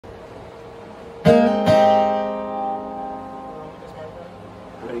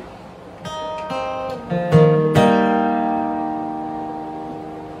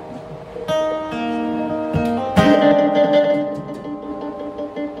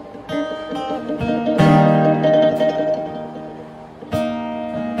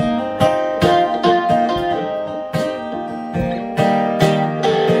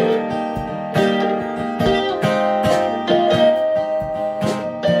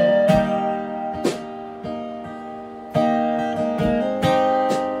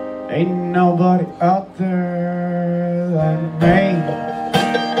nobody out there like me.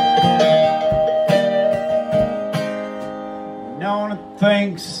 No one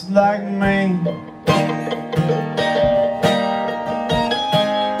thinks like me.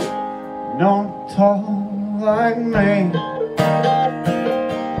 No one talks like me.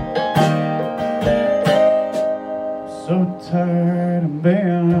 So tired of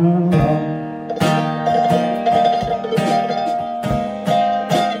being alone.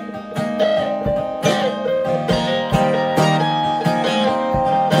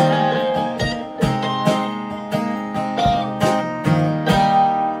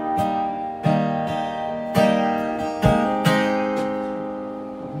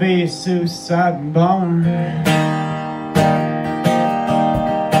 Be a suicide bomber.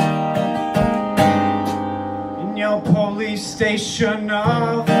 In your police station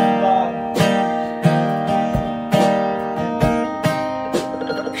of love.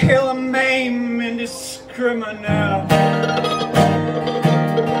 Kill and maim indiscriminate.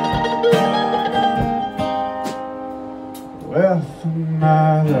 With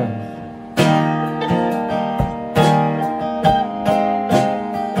my love.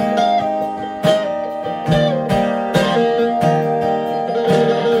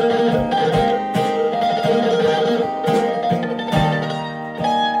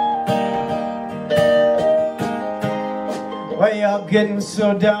 Why y'all getting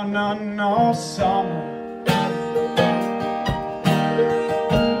so down on no summer?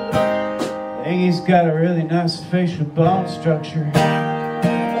 I think he's got a really nice facial bone structure.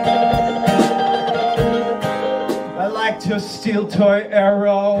 I like to steal toy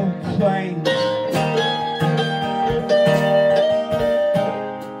aeroplanes,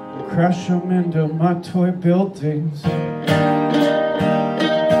 crash them into my toy buildings.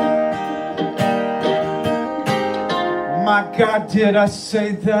 My God, did I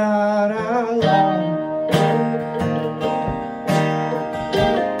say that out loud?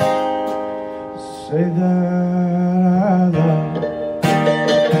 Say that out loud.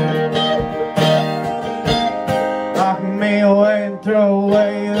 Knock me away and throw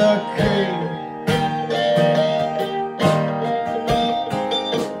away the key.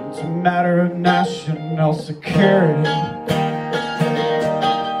 It's a matter of national security.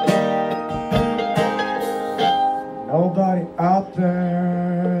 Nobody out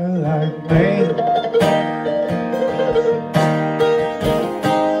there like me.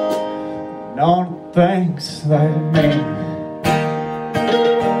 No one thinks like me.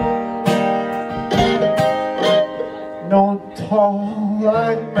 No one talks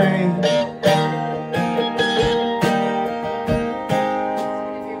like me.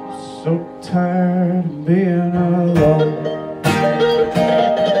 So tired of being alone.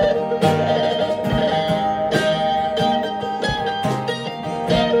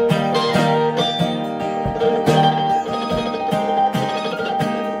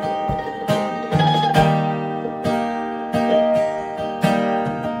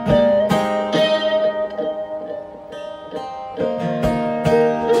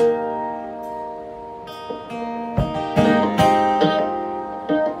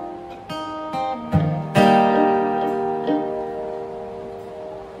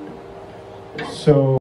 So